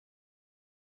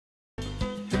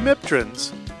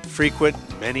Hemipterans frequent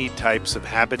many types of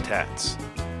habitats,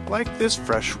 like this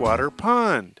freshwater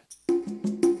pond.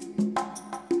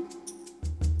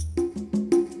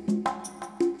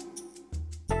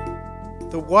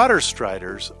 The water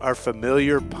striders are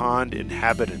familiar pond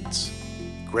inhabitants,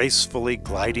 gracefully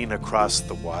gliding across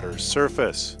the water's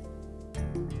surface.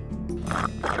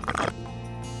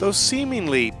 Though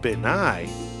seemingly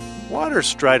benign, water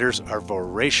striders are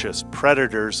voracious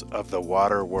predators of the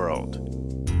water world.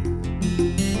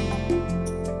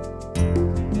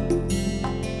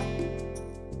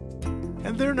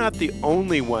 And they're not the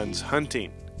only ones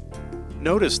hunting.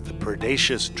 Notice the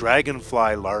predaceous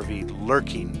dragonfly larvae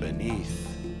lurking beneath.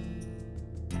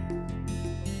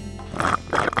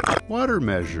 Water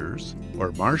measures,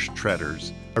 or marsh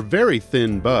treaders, are very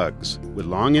thin bugs with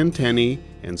long antennae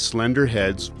and slender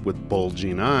heads with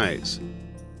bulging eyes.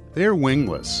 They are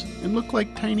wingless and look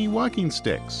like tiny walking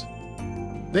sticks.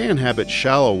 They inhabit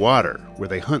shallow water where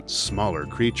they hunt smaller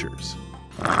creatures.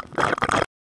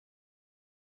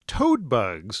 Toad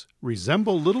bugs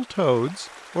resemble little toads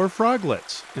or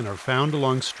froglets and are found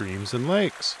along streams and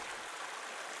lakes.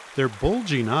 Their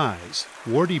bulging eyes,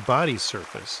 warty body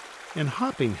surface, and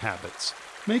hopping habits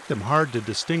make them hard to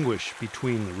distinguish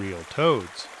between the real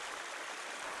toads.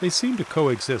 They seem to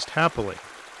coexist happily,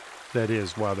 that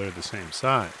is, while they're the same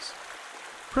size.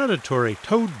 Predatory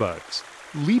toad bugs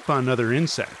leap on other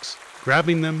insects,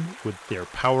 grabbing them with their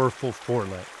powerful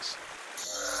forelegs.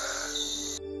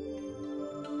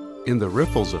 In the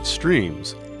riffles of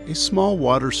streams, a small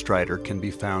water strider can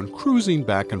be found cruising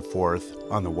back and forth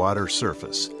on the water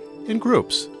surface in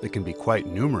groups that can be quite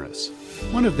numerous.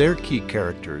 One of their key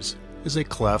characters is a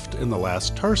cleft in the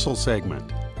last tarsal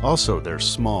segment. Also, they're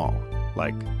small,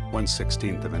 like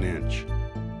 1/16 of an inch.